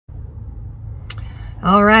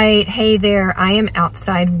All right, hey there. I am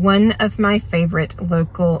outside one of my favorite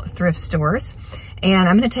local thrift stores, and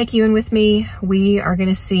I'm gonna take you in with me. We are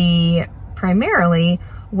gonna see primarily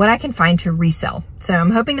what I can find to resell. So I'm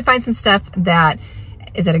hoping to find some stuff that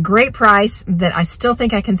is at a great price that I still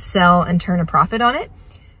think I can sell and turn a profit on it.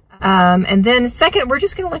 And then second, we're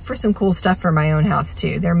just gonna look for some cool stuff for my own house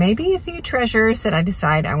too. There may be a few treasures that I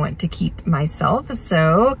decide I want to keep myself,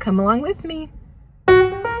 so come along with me.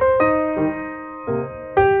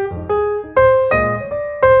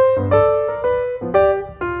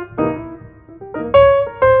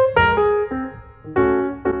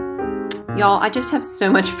 Y'all, I just have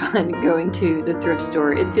so much fun going to the thrift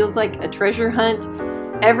store. It feels like a treasure hunt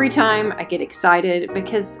every time. I get excited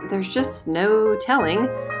because there's just no telling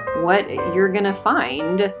what you're gonna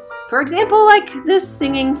find. For example, like this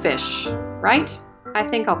singing fish, right? I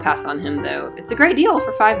think I'll pass on him though. It's a great deal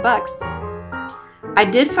for $5. I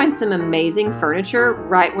did find some amazing furniture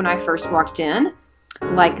right when I first walked in,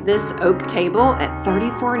 like this oak table at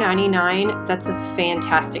 $34.99. That's a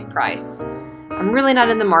fantastic price. I'm really not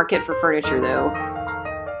in the market for furniture though,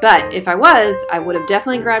 but if I was, I would have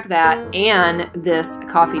definitely grabbed that and this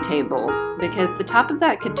coffee table because the top of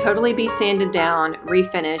that could totally be sanded down,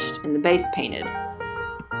 refinished, and the base painted.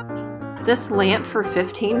 This lamp for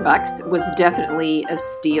 15 bucks was definitely a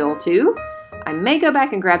steal too. I may go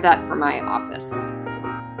back and grab that for my office.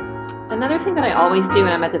 Another thing that I always do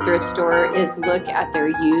when I'm at the thrift store is look at their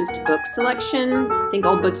used book selection. I think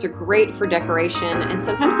old books are great for decoration, and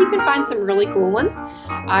sometimes you can find some really cool ones.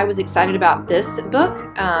 I was excited about this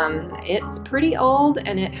book. It's pretty old,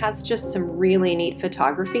 and it has just some really neat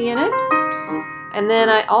photography in it. And then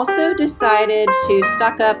I also decided to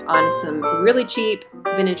stock up on some really cheap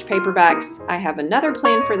vintage paperbacks. I have another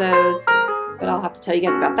plan for those, but I'll have to tell you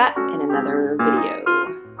guys about that in another video.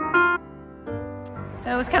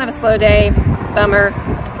 So it was kind of a slow day, bummer.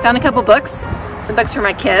 Found a couple books, some books for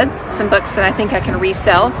my kids, some books that I think I can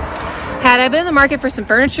resell. Had I been in the market for some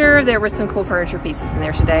furniture, there were some cool furniture pieces in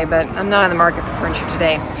there today, but I'm not in the market for furniture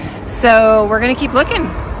today. So we're gonna keep looking.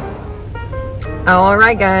 All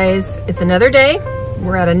right, guys, it's another day.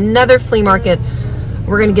 We're at another flea market.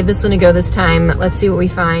 We're gonna give this one a go this time. Let's see what we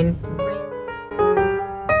find.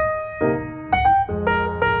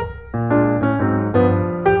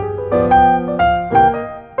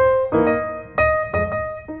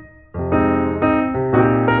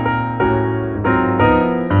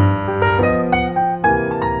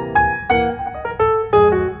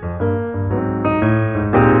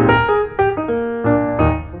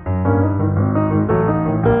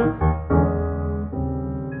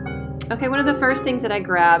 Okay, one of the first things that I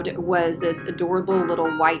grabbed was this adorable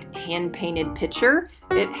little white hand-painted picture.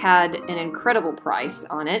 It had an incredible price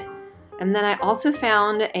on it. And then I also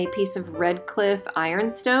found a piece of Redcliffe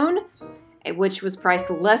Ironstone, which was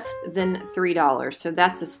priced less than $3, so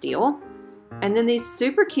that's a steal. And then these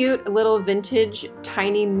super cute little vintage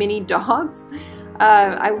tiny mini dogs.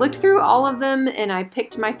 I looked through all of them and I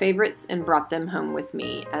picked my favorites and brought them home with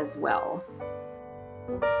me as well.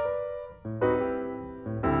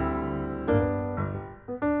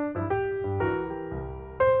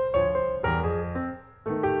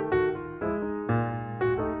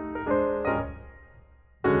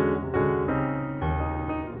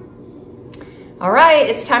 All right,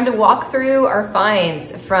 it's time to walk through our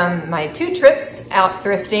finds from my 2 trips out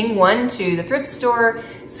thrifting, one to the thrift store,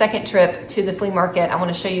 second trip to the flea market. I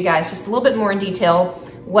wanna show you guys just a little bit more in detail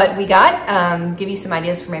what we got, give you some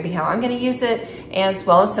ideas for maybe how I'm gonna use it, as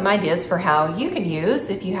well as some ideas for how you can use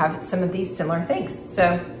if you have some of these similar things.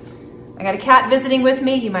 So I got a cat visiting with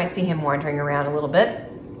me. You might see him wandering around a little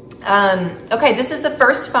bit. Okay, this is the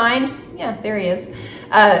first find. Yeah, there he is.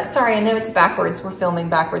 Sorry, I know it's backwards. We're filming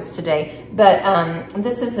backwards today, but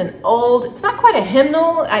this is an old, it's not quite a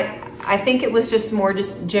hymnal. I think it was just more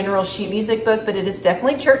just general sheet music book, but it is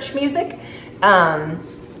definitely church music.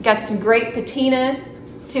 Got some great patina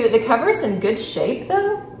to it. The cover's in good shape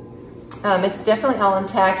though. It's definitely all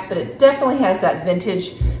intact, but it definitely has that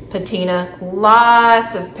vintage patina.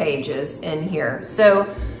 Lots of pages in here. So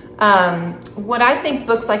what I think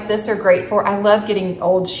books like this are great for, I love getting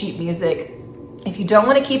old sheet music. If you don't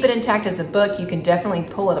want to keep it intact as a book, you can definitely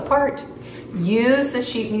pull it apart. Use the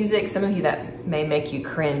sheet music. Some of you, that may make you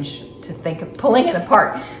cringe to think of pulling it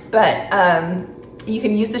apart, but you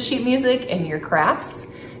can use the sheet music in your crafts.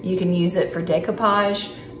 You can use it for decoupage.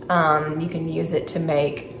 You can use it to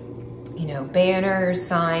make, you know, banners,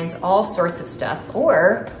 signs, all sorts of stuff.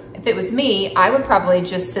 Or if it was me, I would probably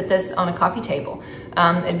just sit this on a coffee table.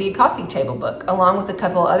 It'd be a coffee table book along with a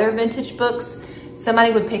couple other vintage books.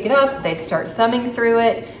 Somebody would pick it up, they'd start thumbing through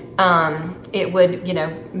it, it would, you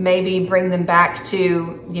know, maybe bring them back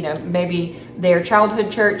to, you know, maybe their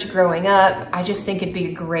childhood church growing up. I just think it'd be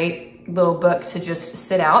a great little book to just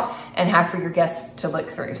sit out and have for your guests to look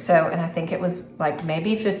through. So, and I think it was like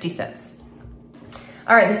maybe 50 cents.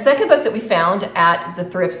 All right, the second book that we found at the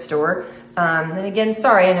thrift store, and again,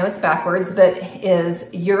 sorry, I know it's backwards, but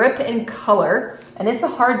is Europe in Color, and it's a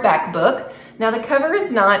hardback book. Now the cover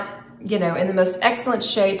is not, you know, in the most excellent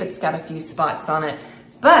shape. It's got a few spots on it,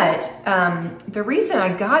 but the reason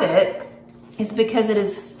I got it is because it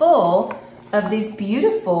is full of these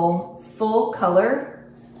beautiful full color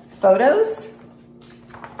photos.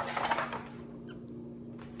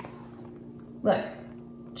 Look,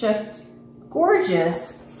 just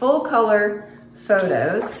gorgeous full color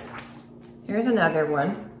photos. Here's another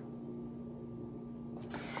one.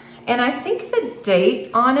 And I think the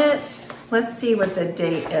date on it, let's see what the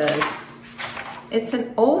date is. It's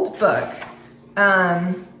an old book.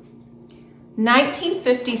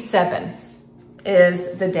 1957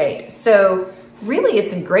 is the date. So really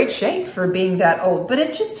it's in great shape for being that old, but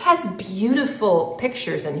it just has beautiful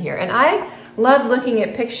pictures in here. And I love looking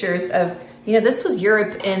at pictures of, you know, this was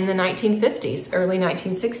Europe in the 1950s, early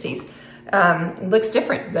 1960s. Looks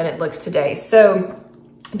different than it looks today. So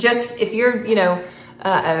just if you're, you know,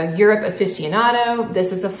 a Europe aficionado,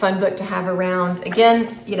 this is a fun book to have around. Again,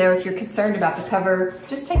 you know, if you're concerned about the cover,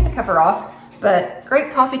 just take the cover off. But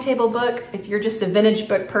great coffee table book. If you're just a vintage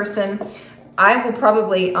book person, I will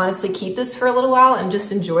probably honestly keep this for a little while and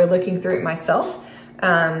just enjoy looking through it myself.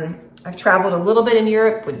 I've traveled a little bit in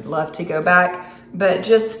Europe, would love to go back, but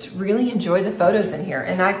just really enjoy the photos in here.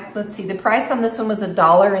 And let's see, the price on this one was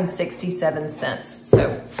 $1.67.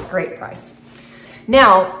 So great price.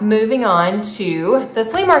 Now, moving on to the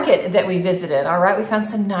flea market that we visited. All right, we found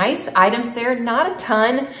some nice items there, not a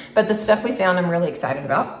ton, but the stuff we found I'm really excited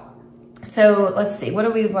about. So let's see, what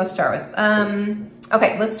do we want to start with?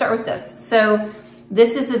 Okay, let's start with this. So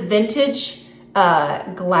this is a vintage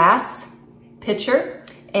glass pitcher,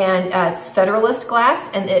 and it's Federalist glass,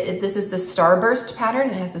 and this is the starburst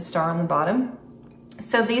pattern. It has the star on the bottom.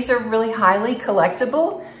 So these are really highly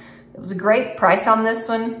collectible. It was a great price on this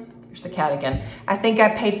one. Here's the cat again. I think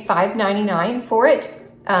I paid $5.99 for it.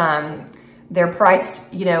 They're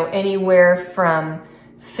priced, you know, anywhere from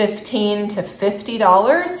 $15 to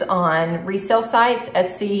 $50 on resale sites,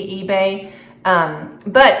 Etsy, eBay.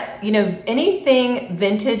 But, you know, anything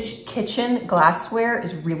vintage kitchen glassware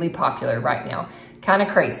is really popular right now. Kind of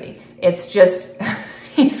crazy. It's just,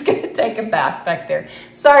 he's gonna take a bath back there.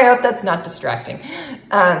 Sorry, I hope that's not distracting.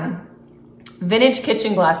 Vintage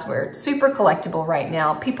kitchen glassware, super collectible right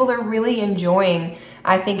now. People are really enjoying,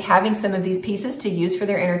 I think, having some of these pieces to use for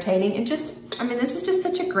their entertaining. And just, I mean, this is just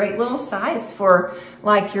such a great little size for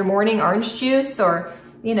like your morning orange juice, or,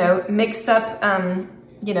 you know, mix up,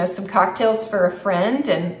 you know, some cocktails for a friend,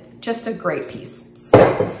 and just a great piece. So,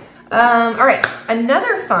 all right,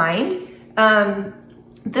 another find,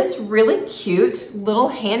 this really cute little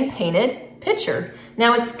hand-painted pitcher.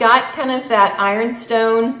 Now it's got kind of that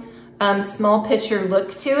Ironstone small pitcher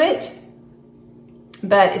look to it,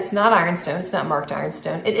 but it's not Ironstone. It's not marked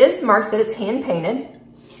Ironstone. It is marked that it's hand-painted,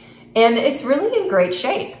 and it's really in great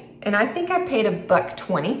shape. And I think I paid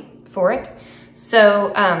 $1.20 for it.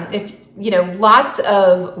 So if, you know, lots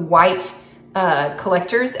of white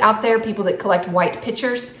collectors out there, people that collect white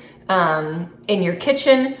pitchers in your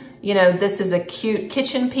kitchen, you know, this is a cute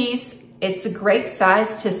kitchen piece. It's a great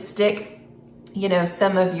size to stick, you know,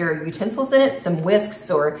 some of your utensils in it, some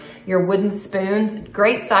whisks or your wooden spoons.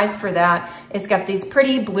 Great size for that. It's got these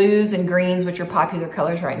pretty blues and greens, which are popular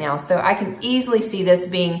colors right now. So I can easily see this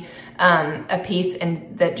being a piece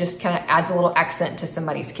and that just kind of adds a little accent to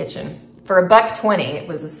somebody's kitchen. For $1.20, it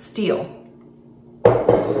was a steal.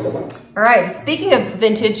 All right, speaking of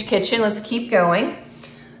vintage kitchen, let's keep going.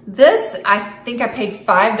 This, I think I paid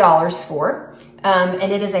 $5 for,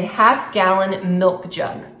 and it is a half-gallon milk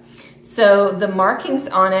jug. So the markings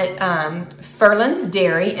on it, Furlan's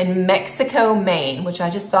Dairy in Mexico, Maine, which I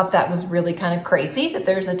just thought that was really kind of crazy that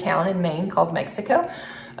there's a town in Maine called Mexico.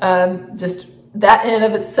 Just that in and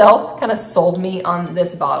of itself kind of sold me on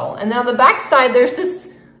this bottle. And then on the back side, there's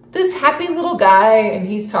this happy little guy, and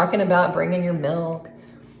he's talking about bringing your milk.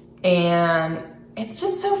 And it's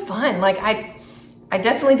just so fun. Like I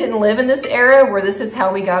definitely didn't live in this era where this is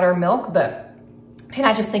how we got our milk, but man,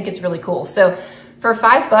 I just think it's really cool. So for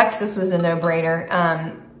 $5, this was a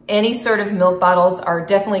no-brainer. Any sort of milk bottles are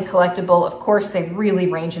definitely collectible. Of course, they really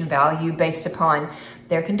range in value based upon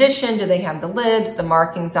their condition. Do they have the lids, the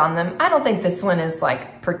markings on them? I don't think this one is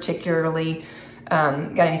like particularly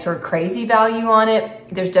got any sort of crazy value on it.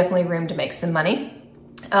 There's definitely room to make some money.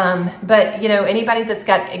 But you know, anybody that's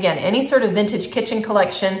got, again, any sort of vintage kitchen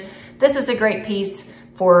collection, this is a great piece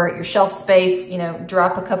for your shelf space. You know,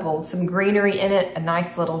 drop some greenery in it, a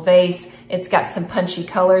nice little vase. It's got some punchy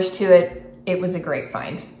colors to it. It was a great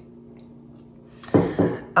find.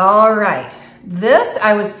 All right, this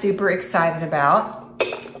I was super excited about.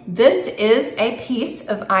 This is a piece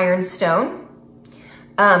of ironstone.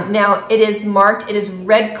 Now it is marked, it is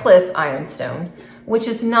Red Cliff ironstone, which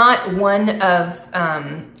is not one of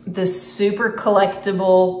the super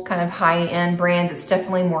collectible kind of high-end brands. It's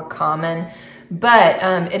definitely more common, but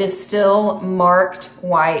it is still marked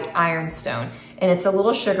white ironstone, and it's a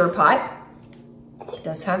little sugar pot. It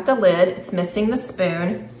does have the lid. It's missing the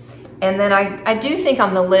spoon. And then I do think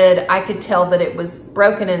on the lid, I could tell that it was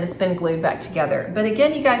broken and it's been glued back together. But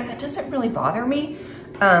again, you guys, that doesn't really bother me.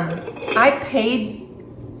 I paid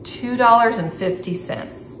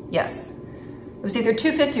 $2.50. Yes, it was either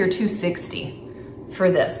 $2.50 or $2.60 for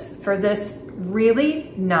this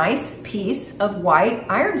really nice piece of white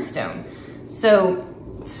ironstone. So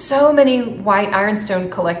many white ironstone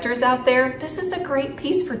collectors out there. This is a great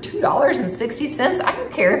piece for $2.60. I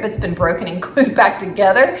don't care if it's been broken and glued back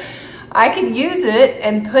together. I can use it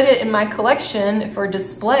and put it in my collection for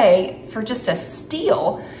display for just a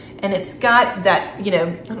steal. And it's got that, you know,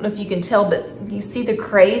 I don't know if you can tell, but you see the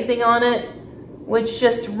crazing on it, which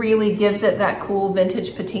just really gives it that cool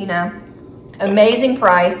vintage patina. Amazing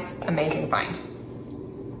price, amazing find.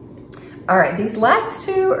 All right, these last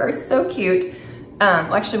two are so cute.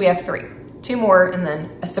 Well, actually we have two more and then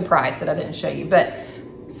a surprise that I didn't show you. But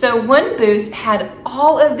so one booth had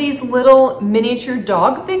all of these little miniature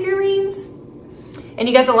dog figurines. And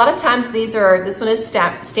you guys, a lot of times this one is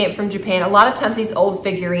stamped from Japan. A lot of times these old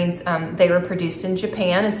figurines, they were produced in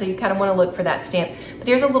Japan. And so you kind of want to look for that stamp. But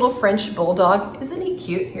here's a little French bulldog. Isn't he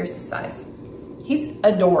cute? Here's the size. He's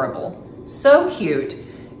adorable. So cute.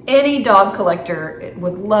 Any dog collector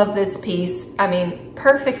would love this piece. I mean,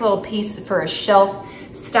 perfect little piece for a shelf.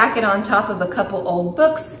 Stack it on top of a couple old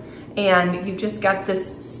books, and you've just got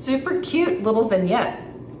this super cute little vignette.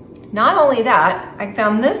 Not only that, I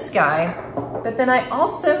found this guy, but then I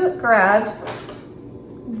also grabbed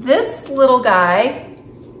this little guy,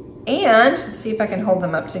 and let's see if I can hold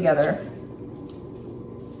them up together.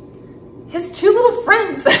 His two little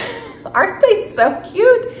friends. Aren't they so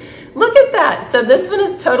cute? Look at that. So this one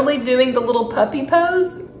is totally doing the little puppy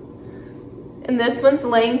pose, and this one's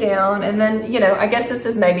laying down, and then, you know, I guess this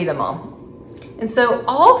is maybe the mom. And so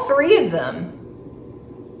all three of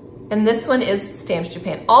them, and this one is Stamps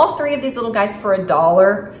Japan, all three of these little guys for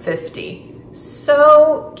 $1.50.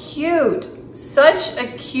 So cute. Such a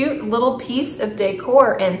cute little piece of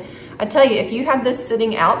decor. And I tell you, if you have this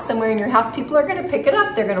sitting out somewhere in your house, people are gonna pick it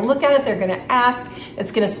up, they're gonna look at it, they're gonna ask,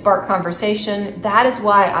 it's gonna spark conversation. That is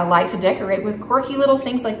why I like to decorate with quirky little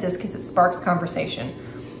things like this, because it sparks conversation.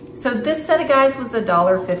 So this set of guys was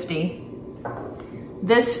 $1.50.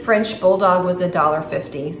 This French Bulldog was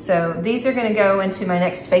 $1.50. So these are gonna go into my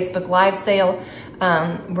next Facebook Live sale.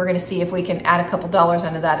 We're gonna see if we can add a couple dollars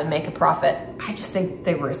onto that and make a profit. I just think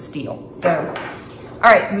they were a steal. So,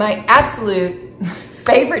 all right, my absolute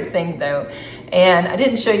favorite thing though, and I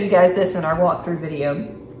didn't show you guys this in our walkthrough video.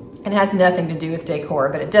 It has nothing to do with decor,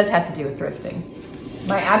 but it does have to do with thrifting.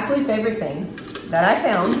 My absolute favorite thing that I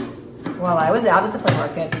found while I was out at the flea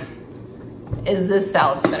market is this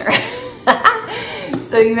salad spinner.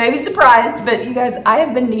 So you may be surprised, but you guys, I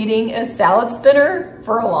have been needing a salad spinner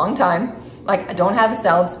for a long time. Like, I don't have a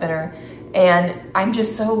salad spinner, and I'm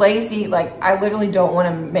just so lazy. Like, I literally don't want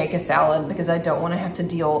to make a salad because I don't want to have to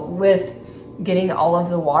deal with getting all of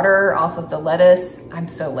the water off of the lettuce. I'm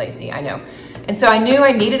so lazy, I know. And so I knew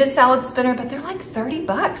I needed a salad spinner, but they're like 30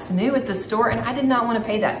 bucks new at the store, and I did not want to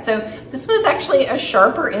pay that. So this one is actually a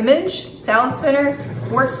sharper image salad spinner.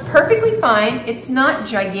 Works perfectly fine. It's not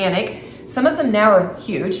gigantic. Some of them now are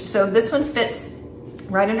huge. So this one fits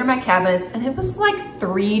right under my cabinets, and it was like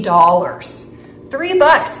 $3.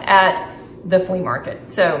 $3 at the flea market.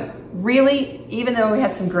 So really, even though we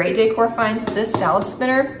had some great decor finds, this salad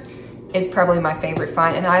spinner is probably my favorite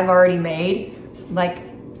find, and I've already made like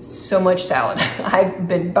so much salad. I've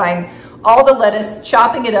been buying all the lettuce,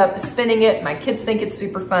 chopping it up, spinning it. My kids think it's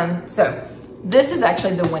super fun. So this is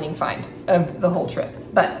actually the winning find of the whole trip.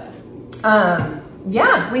 But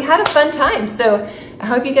yeah, we had a fun time. So I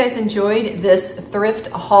hope you guys enjoyed this thrift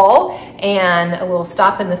haul and a little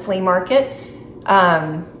stop in the flea market.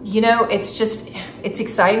 You know, it's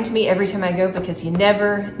exciting to me every time I go because you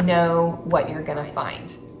never know what you're gonna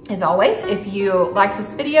find. As always, if you like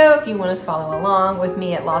this video, if you want to follow along with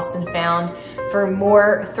me at Lost and Found for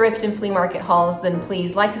more thrift and flea market hauls, then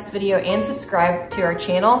please like this video and subscribe to our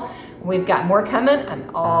channel. We've got more coming. I'm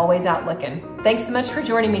always out looking. Thanks so much for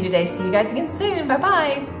joining me today. See you guys again soon.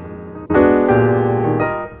 Bye-bye.